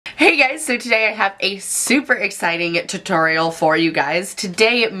guys, so today I have a super exciting tutorial for you guys.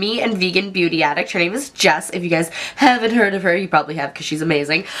 Today, me and vegan beauty addict, her name is Jess. If you guys haven't heard of her, you probably have because she's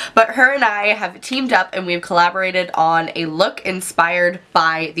amazing. But her and I have teamed up and we've collaborated on a look inspired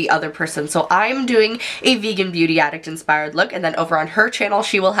by the other person. So I'm doing a vegan beauty addict inspired look, and then over on her channel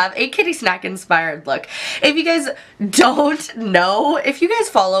she will have a Kittysnack inspired look. If you guys don't know, if you guys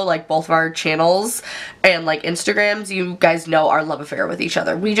follow like both of our channels and like Instagrams, you guys know our love affair with each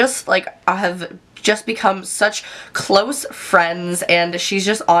other. We just like have just become such close friends, and she's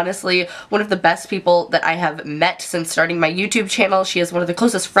just honestly one of the best people that I have met since starting my YouTube channel. She is one of the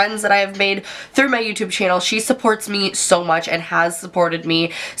closest friends that I have made through my YouTube channel. She supports me so much and has supported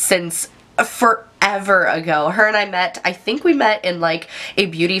me since forever ago. Her and I met, I think we met in like a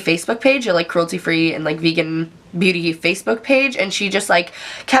beauty Facebook page, a like cruelty free and like vegan beauty Facebook page, and she just like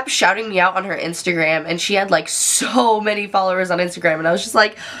kept shouting me out on her Instagram, and she had like so many followers on Instagram, and I was just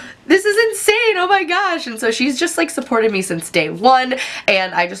like, this is insane, oh my gosh. And so she's just like supported me since day one,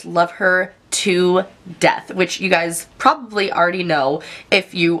 and I just love her to death, which you guys probably already know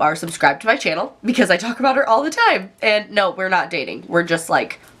if you are subscribed to my channel because I talk about her all the time. And no, we're not dating, we're just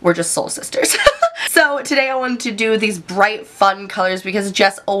soul sisters. So today I wanted to do these bright, fun colors because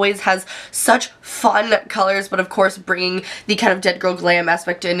Jess always has such fun colors, but of course bringing the kind of dead girl glam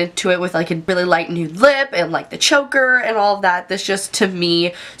aspect into it with like a really light nude lip and like the choker and all of that. This just to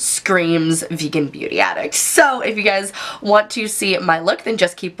me screams vegan beauty addict. So if you guys want to see my look, then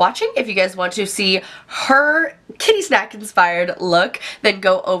just keep watching. If you guys want to see her Kittysnack inspired look, then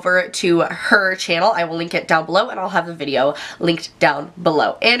go over to her channel. I will link it down below, and I'll have the video linked down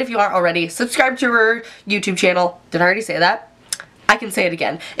below. And if you aren't already subscribed to her YouTube channel, did I already say that? I can say it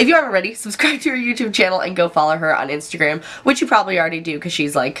again. If you aren't already, subscribe to her YouTube channel and go follow her on Instagram, which you probably already do because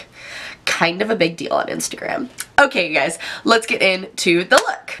she's like kind of a big deal on Instagram. Okay, you guys, let's get into the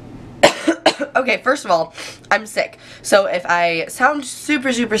look. Okay, first of all, I'm sick, so if I sound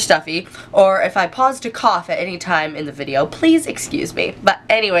super stuffy, or if I pause to cough at any time in the video, please excuse me. But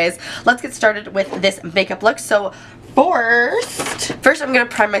anyways, let's get started with this makeup look. So First I'm going to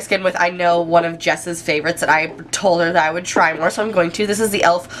prime my skin with, I know, one of Jess's favorites that I told her that I would try more, so I'm going to. This is the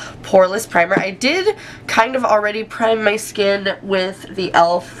e.l.f. Poreless Primer. I did kind of already prime my skin with the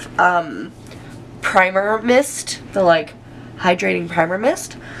e.l.f. Primer Mist, the like hydrating primer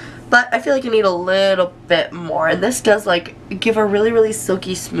mist, but I feel like I need a little bit more, and this does like give a really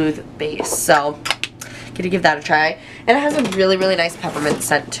silky smooth base, so gonna give that a try. And it has a really nice peppermint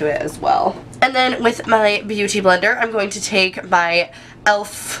scent to it as well. And then with my beauty blender, I'm going to take my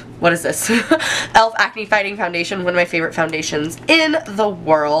e.l.f. what is this? e.l.f. Acne Fighting Foundation, one of my favorite foundations in the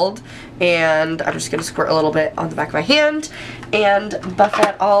world, and I'm just gonna squirt a little bit on the back of my hand and buff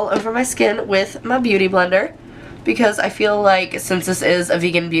that all over my skin with my beauty blender, because I feel like since this is a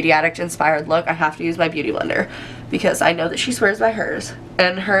vegan beauty addict inspired look, I have to use my beauty blender because I know that she swears by hers.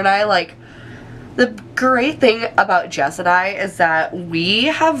 And her and I, like, the great thing about Jess and I is that we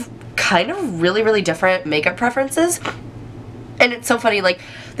have kind of really different makeup preferences. And it's so funny, like,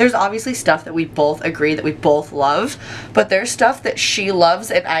 there's obviously stuff that we both agree that we both love, but there's stuff that she loves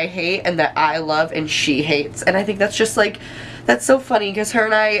and I hate, and that I love and she hates. And I think that's just like, that's so funny because her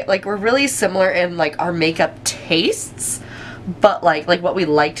and I, like, we're really similar in like our makeup tastes, but like what we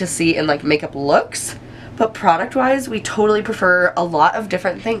like to see in like makeup looks. But product-wise, we totally prefer a lot of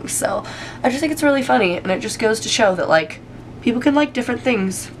different things, so I just think it's really funny, and it just goes to show that, like, people can like different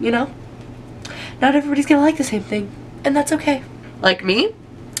things, you know? Not everybody's gonna like the same thing, and that's okay. Like me,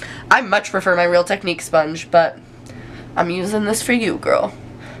 I much prefer my Real Technique sponge, but I'm using this for you, girl.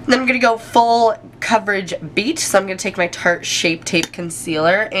 And then I'm gonna go full coverage beat, so I'm gonna take my Tarte Shape Tape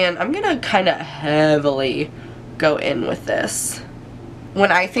Concealer, and I'm gonna kind of heavily go in with this.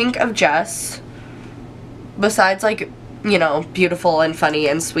 When I think of Jess, besides like, you know, beautiful and funny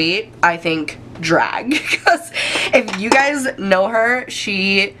and sweet, I think drag. Because if you guys know her,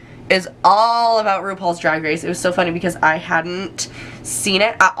 she is all about RuPaul's Drag Race. It was so funny because I hadn't seen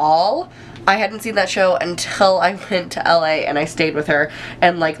it at all. I hadn't seen that show until I went to LA and I stayed with her,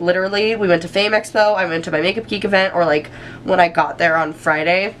 and like literally we went to Fame Expo, I went to my Makeup Geek event, or like when I got there on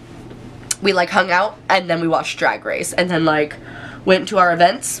Friday, we like hung out and then we watched Drag Race, and then like went to our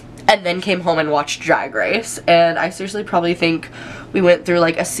events and then came home and watched Drag Race. And I seriously probably think we went through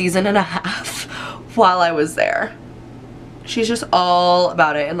like a season and a half while I was there. She's just all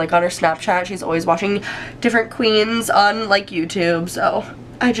about it, and like on her Snapchat she's always watching different queens on like YouTube, so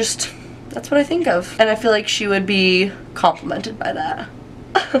that's what I think of, and I feel like she would be complimented by that.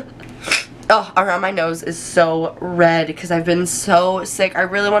 Oh, around my nose is so red because I've been so sick. I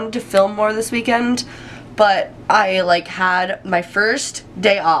really wanted to film more this weekend, but I like had my first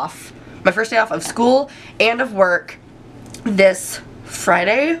day off of school and of work this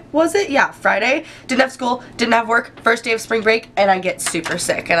Friday, was it? Yeah, Friday. Didn't have school, didn't have work, first day of spring break, and I get super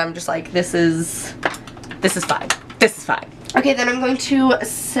sick, and I'm just like, this is fine. This is fine. Okay, then I'm going to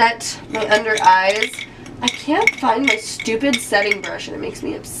set my under eyes. I can't find my stupid setting brush and it makes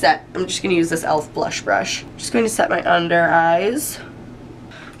me upset. I'm just going to use this e.l.f. blush brush. I'm just going to set my under eyes.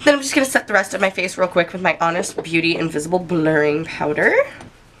 Then I'm just going to set the rest of my face real quick with my Honest Beauty Invisible Blurring Powder.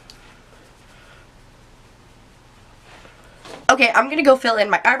 Okay, I'm going to go fill in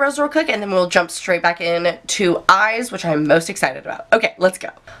my eyebrows real quick and then we'll jump straight back in to eyes, which I'm most excited about. Okay, let's go.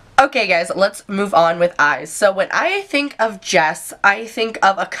 Okay guys, let's move on with eyes. So when I think of Jess, I think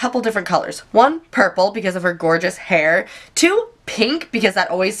of a couple different colors. One, purple because of her gorgeous hair. Two, pink because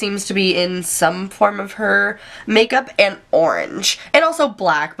that always seems to be in some form of her makeup, and orange. And also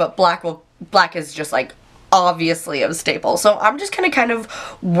black, but black is just like obviously a staple. So I'm just gonna kind of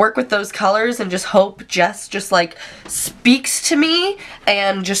work with those colors and just hope Jess just like speaks to me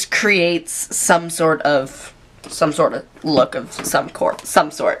and just creates some sort of look of some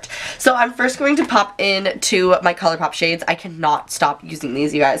sort. So I'm first going to pop into my Colourpop shades. I cannot stop using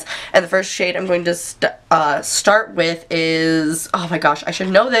these, you guys. And the first shade I'm going to start with is, oh my gosh, I should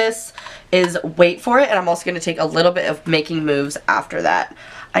know this, is Wait For It. And I'm also going to take a little bit of Making Moves after that.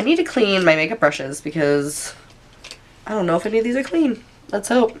 I need to clean my makeup brushes because I don't know if any of these are clean. Let's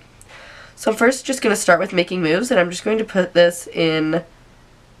hope. So I'm first just going to start with Making Moves, and I'm just going to put this in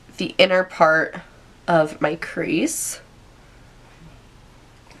the inner part of my crease.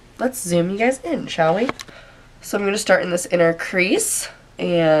 Let's zoom you guys in, shall we? So I'm going to start in this inner crease,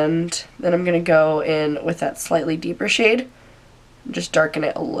 and then I'm going to go in with that slightly deeper shade and just darken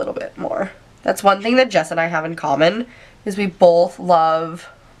it a little bit more. That's one thing that Jess and I have in common, is we both love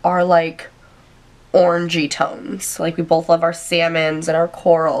our like orangey tones. Like we both love our salmons and our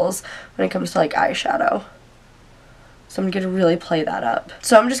corals when it comes to like eyeshadow. So I'm going to really play that up.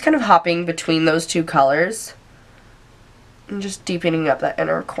 So I'm just kind of hopping between those two colors and just deepening up that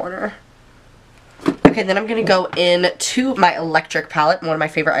inner corner. Okay, then I'm going to go into my electric palette, one of my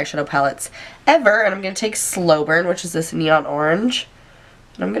favorite eyeshadow palettes ever, and I'm going to take Slow Burn, which is this neon orange,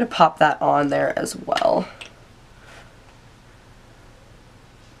 and I'm going to pop that on there as well.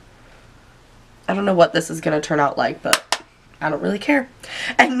 I don't know what this is going to turn out like, but I don't really care.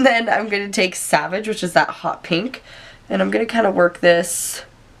 And then I'm going to take Savage, which is that hot pink, and I'm going to kind of work this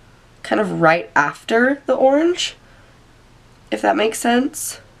kind of right after the orange, if that makes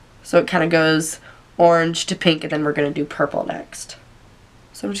sense. So it kind of goes orange to pink, and then we're going to do purple next.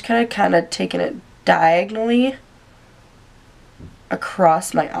 So I'm just kind of taking it diagonally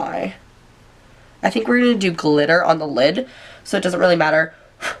across my eye. I think we're going to do glitter on the lid, so it doesn't really matter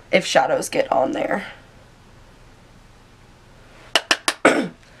if shadows get on there.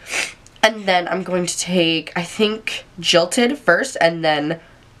 And then I'm going to take, I think, Jilted first and then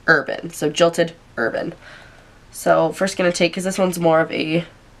Urban. So Jilted, Urban. So first going to take, because this one's more of a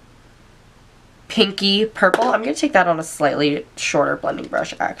pinky purple, I'm going to take that on a slightly shorter blending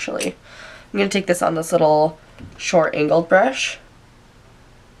brush actually. I'm going to take this on this little short angled brush.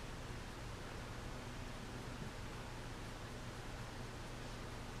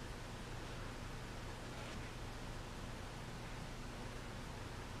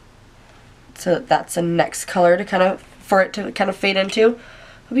 So that's the next color to kind of, for it to kind of fade into.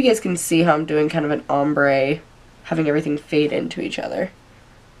 Hope you guys can see how I'm doing kind of an ombre, having everything fade into each other.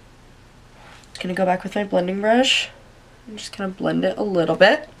 Gonna go back with my blending brush and just kind of blend it a little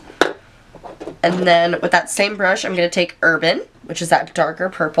bit. And then with that same brush, I'm gonna take Urban, which is that darker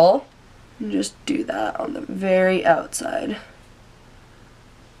purple, and just do that on the very outside.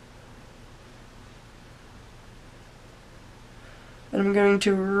 And I'm going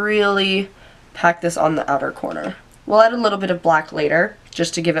to really pack this on the outer corner. We'll add a little bit of black later,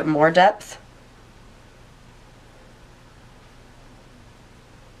 just to give it more depth.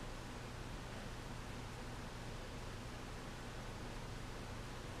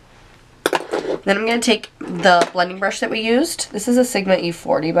 Then I'm going to take the blending brush that we used. This is a Sigma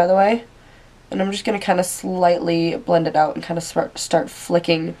E40, by the way. And I'm just going to kind of slightly blend it out and kind of start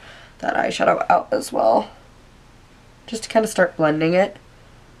flicking that eyeshadow out as well. Just to kind of start blending it.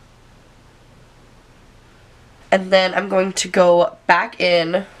 And then I'm going to go back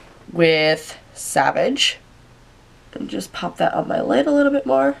in with Savage and just pop that on my lid a little bit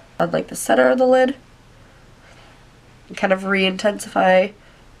more, on like the center of the lid. And kind of re-intensify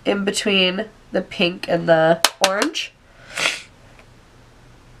in between the pink and the orange.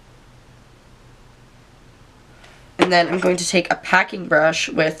 And then I'm going to take a packing brush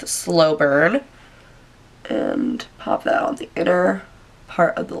with Slow Burn and pop that on the inner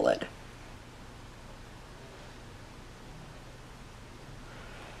part of the lid.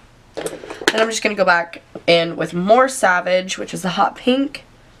 Then I'm just going to go back in with more Savage, which is the hot pink,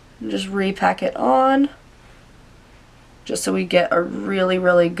 and just repack it on, just so we get a really,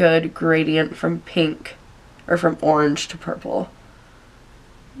 really good gradient from pink, or from orange to purple.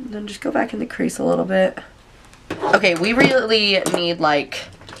 And then just go back in the crease a little bit. Okay, we really need like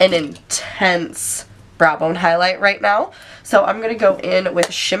an intense brow bone highlight right now. So I'm going to go in with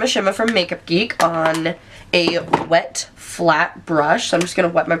Shimma Shimma from Makeup Geek on a wet flat brush. So I'm just going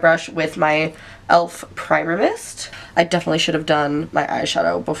to wet my brush with my e.l.f. primer mist. I definitely should have done my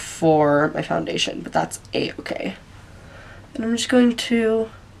eyeshadow before my foundation, but that's a-okay. And I'm just going to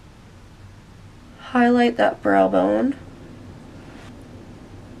highlight that brow bone.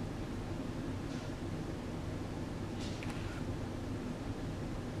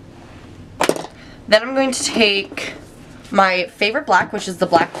 Then I'm going to take my favorite black, which is the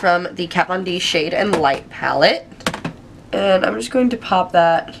black from the Kat Von D Shade and Light palette. And I'm just going to pop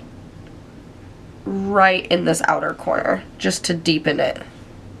that right in this outer corner, just to deepen it.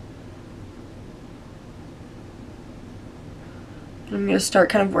 I'm going to start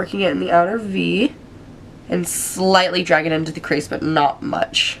kind of working it in the outer V and slightly drag it into the crease, but not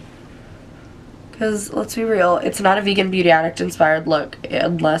much. Because, let's be real, it's not a vegan beauty addict inspired look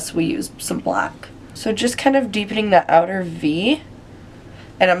unless we use some black. So just kind of deepening that outer V,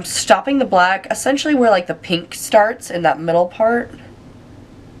 and I'm stopping the black essentially where like the pink starts in that middle part.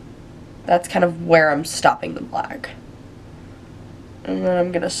 That's kind of where I'm stopping the black. And then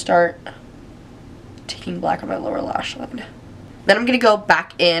I'm going to start taking black on my lower lash line. Then I'm going to go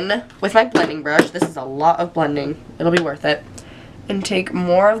back in with my blending brush. This is a lot of blending. It'll be worth it. And take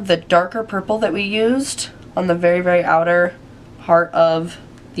more of the darker purple that we used on the very, very outer part of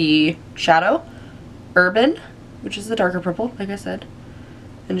the shadow. Urban, which is the darker purple, like I said,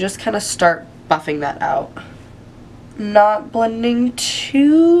 and just kind of start buffing that out. Not blending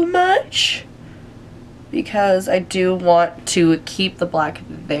too much, because I do want to keep the black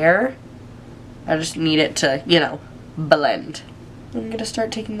there. I just need it to, you know, blend. I'm going to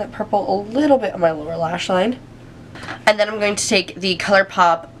start taking that purple a little bit on my lower lash line. And then I'm going to take the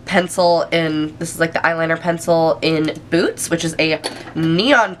Colourpop pencil in, this is like the eyeliner pencil in Boots, which is a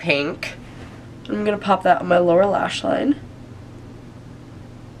neon pink. I'm going to pop that on my lower lash line.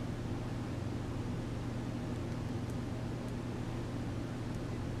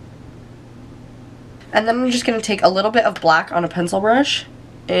 And then I'm just going to take a little bit of black on a pencil brush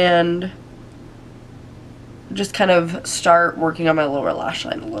and just kind of start working on my lower lash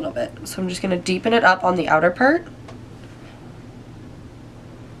line a little bit. So I'm just going to deepen it up on the outer part.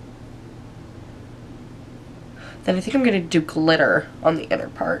 Then I think I'm going to do glitter on the inner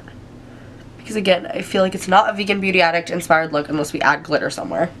part. Because again, I feel like it's not a vegan beauty addict inspired look unless we add glitter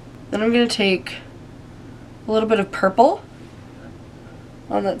somewhere. Then I'm going to take a little bit of purple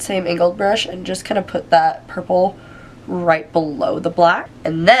on that same angled brush and just kind of put that purple right below the black.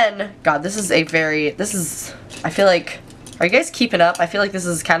 And then, God, this is, I feel like, are you guys keeping up? I feel like this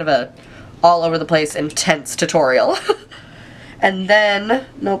is kind of a all over the place intense tutorial. And then,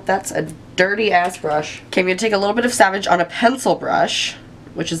 nope, that's a dirty ass brush. Okay, I'm going to take a little bit of Savage on a pencil brush,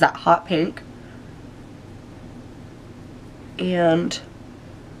 which is that hot pink, and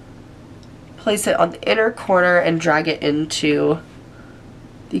place it on the inner corner and drag it into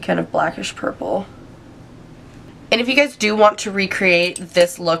the kind of blackish purple. And if you guys do want to recreate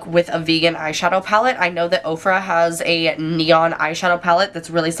this look with a vegan eyeshadow palette, I know that Ofra has a neon eyeshadow palette that's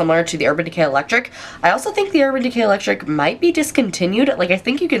really similar to the Urban Decay Electric. I also think the Urban Decay Electric might be discontinued. Like, I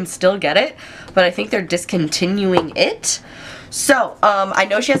think you can still get it, but I think they're discontinuing it. So, I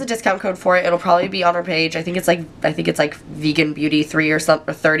know she has a discount code for it. It'll probably be on her page. I think it's like Vegan Beauty 3 or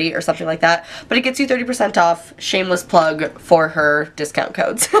 30 or something like that. But it gets you 30% off. Shameless plug for her discount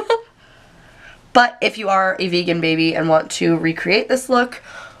codes. But if you are a vegan baby and want to recreate this look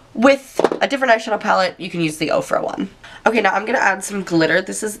with a different eyeshadow palette, you can use the Ofra one. Okay, now I'm going to add some glitter.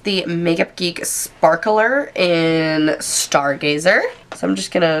 This is the Makeup Geek Sparkler in Stargazer. So I'm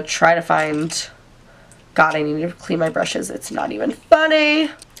just going to try to find... God, I need to clean my brushes. It's not even funny.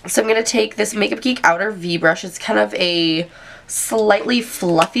 So I'm going to take this Makeup Geek Outer V brush. It's kind of a slightly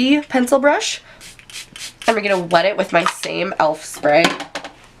fluffy pencil brush. And we're going to wet it with my same e.l.f. spray.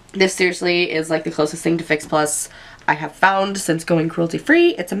 This seriously is like the closest thing to Fix Plus I have found since going cruelty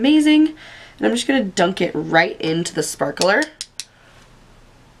free. It's amazing. And I'm just going to dunk it right into the sparkler.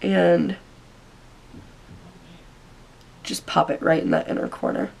 And just pop it right in that inner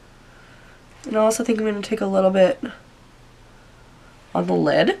corner. And I also think I'm going to take a little bit on the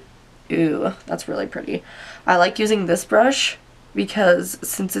lid Ooh, that's really pretty. I like using this brush because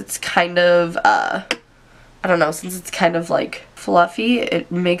since it's kind of, I don't know, since it's kind of like fluffy,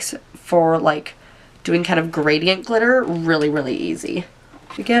 it makes for like doing kind of gradient glitter really, really easy.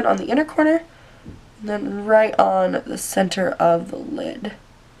 Again, on the inner corner, and then right on the center of the lid.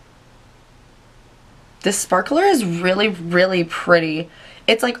 This sparkler is really, really pretty.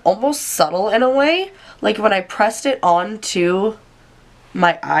 It's like almost subtle in a way. Like when I pressed it onto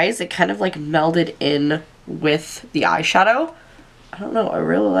my eyes, it kind of like melded in with the eyeshadow. I don't know, I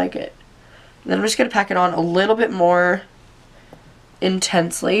really like it. And then I'm just going to pack it on a little bit more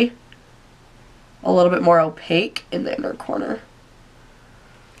intensely, a little bit more opaque in the inner corner.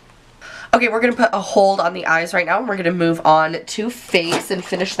 Okay, we're going to put a hold on the eyes right now, and we're going to move on to face and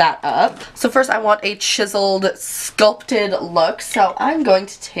finish that up. So first I want a chiseled, sculpted look, so I'm going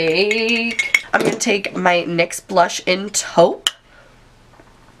to take my NYX blush in Taupe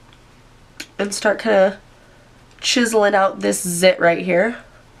and start kind of chiseling out this zit right here.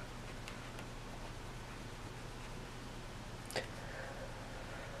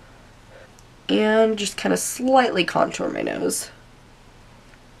 And just kind of slightly contour my nose.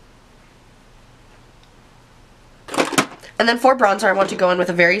 And then for bronzer, I want to go in with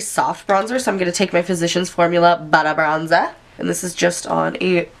a very soft bronzer, so I'm going to take my Physicians Formula Butter Bronzer. And this is just on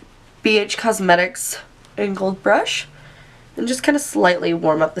a BH Cosmetics angled brush. And just kind of slightly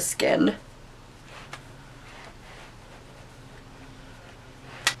warm up the skin.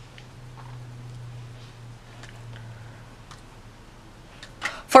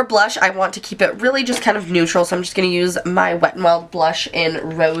 For blush, I want to keep it really just kind of neutral, so I'm just going to use my Wet n Wild blush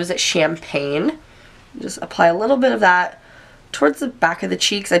in Rose Champagne. Just apply a little bit of that towards the back of the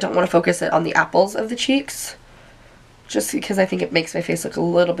cheeks. I don't want to focus it on the apples of the cheeks, just because I think it makes my face look a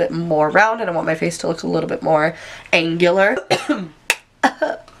little bit more round, and I want my face to look a little bit more angular.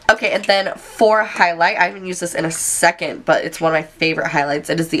 Okay, and then for highlight, I haven't used this in a second, but it's one of my favorite highlights.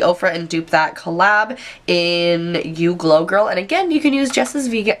 It is the Ofra and Dupethat collab in You Glow Girl, and again, you can use Jess's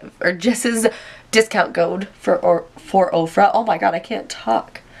discount code for Ofra. Oh my god, I can't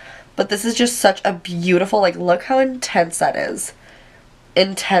talk. But this is just such a beautiful, like, look how intense that is.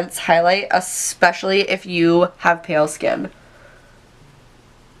 Intense highlight, especially if you have pale skin.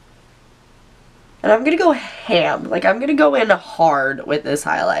 And I'm going to go ham. Like, I'm going to go in hard with this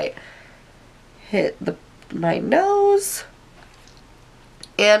highlight. Hit my nose.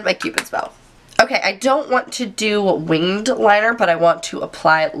 And my Cupid's bow. Okay, I don't want to do winged liner, but I want to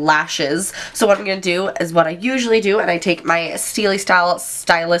apply lashes. So what I'm going to do is what I usually do, and I take my Styli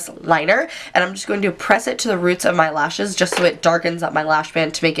Stylus liner, and I'm just going to press it to the roots of my lashes just so it darkens up my lash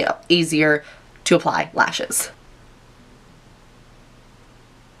band to make it easier to apply lashes.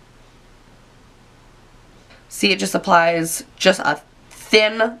 See, it just applies just a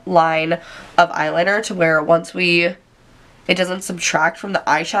thin line of eyeliner to where it doesn't subtract from the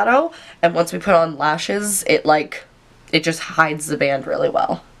eyeshadow, and once we put on lashes, it just hides the band really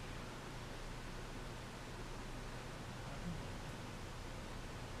well.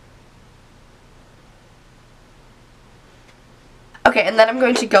 Okay, and then I'm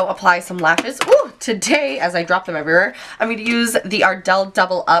going to go apply some lashes. Ooh, today, as I drop them everywhere, I'm going to use the Ardell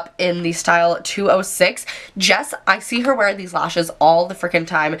Double Up in the style 206. Jess, I see her wear these lashes all the freaking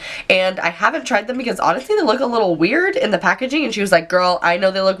time, and I haven't tried them because honestly they look a little weird in the packaging, and she was like, girl, I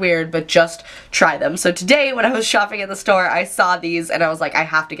know they look weird, but just try them. So today, when I was shopping at the store, I saw these, and I was like, I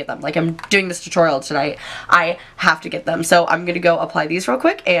have to get them. Like, I'm doing this tutorial tonight. I have to get them. So I'm going to go apply these real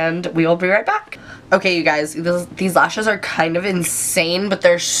quick, and we will be right back. Okay, you guys, these lashes are kind of insane, but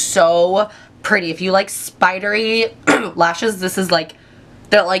they're so pretty. If you like spidery lashes, this is like,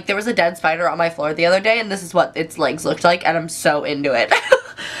 there was a dead spider on my floor the other day, and this is what its legs looked like, and I'm so into it.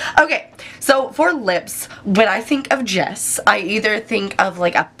 Okay, so for lips, when I think of Jess, I either think of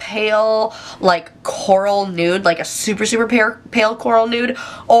like a pale, like coral nude, like a super, super pale coral nude,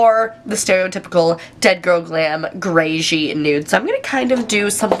 or the stereotypical dead girl glam grayy nude. So I'm going to kind of do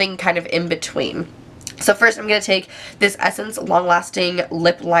something kind of in between. So first I'm going to take this Essence Long Lasting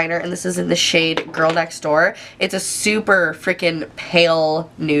Lip Liner, and this is in the shade Girl Next Door. It's a super freaking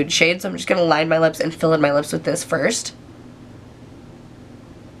pale nude shade, so I'm just going to line my lips and fill in my lips with this first.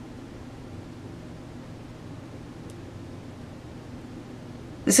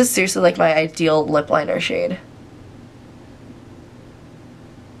 This is seriously like my ideal lip liner shade.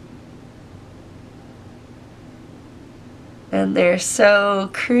 And they're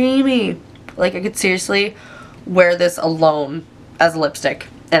so creamy. Like, I could seriously wear this alone as a lipstick,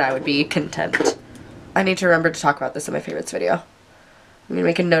 and I would be content. I need to remember to talk about this in my favorites video. I'm going to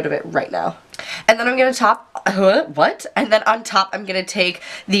make a note of it right now. And then I'm going to top, what? And then on top I'm going to take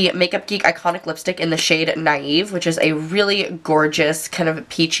the Makeup Geek Iconic Lipstick in the shade Naive, which is a really gorgeous kind of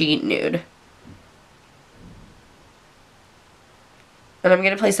peachy nude. And I'm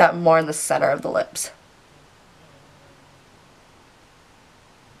going to place that more in the center of the lips.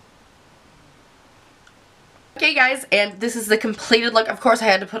 Okay guys, and this is the completed look. Of course I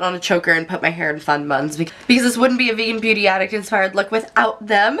had to put on a choker and put my hair in fun buns because this wouldn't be a Vegan Beauty Addict inspired look without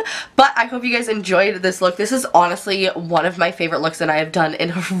them. But I hope you guys enjoyed this look. This is honestly one of my favorite looks that I have done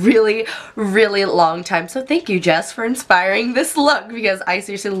in a really, really long time. So thank you, Jess, for inspiring this look because I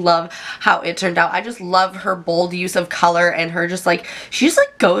seriously love how it turned out. I just love her bold use of color and her just like, she just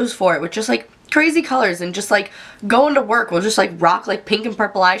like goes for it with just like crazy colors and just like going to work will just like rock like pink and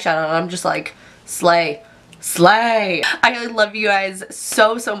purple eyeshadow and I'm just like, slay. Slay! I love you guys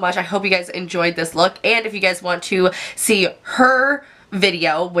so much. I hope you guys enjoyed this look, and if you guys want to see her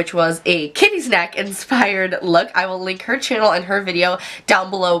video, which was a Kittysnack inspired look, I will link her channel and her video down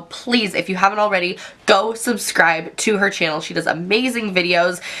below. Please, if you haven't already, go subscribe to her channel. She does amazing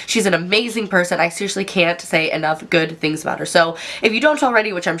videos. She's an amazing person. I seriously can't say enough good things about her. So if you don't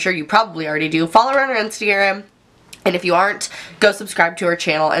already, which I'm sure you probably already do, follow her on her Instagram. And if you aren't, go subscribe to her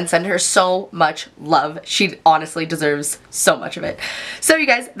channel and send her so much love. She honestly deserves so much of it. So you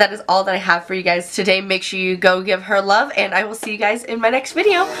guys, that is all that I have for you guys today. Make sure you go give her love, and I will see you guys in my next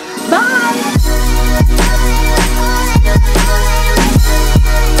video. Bye!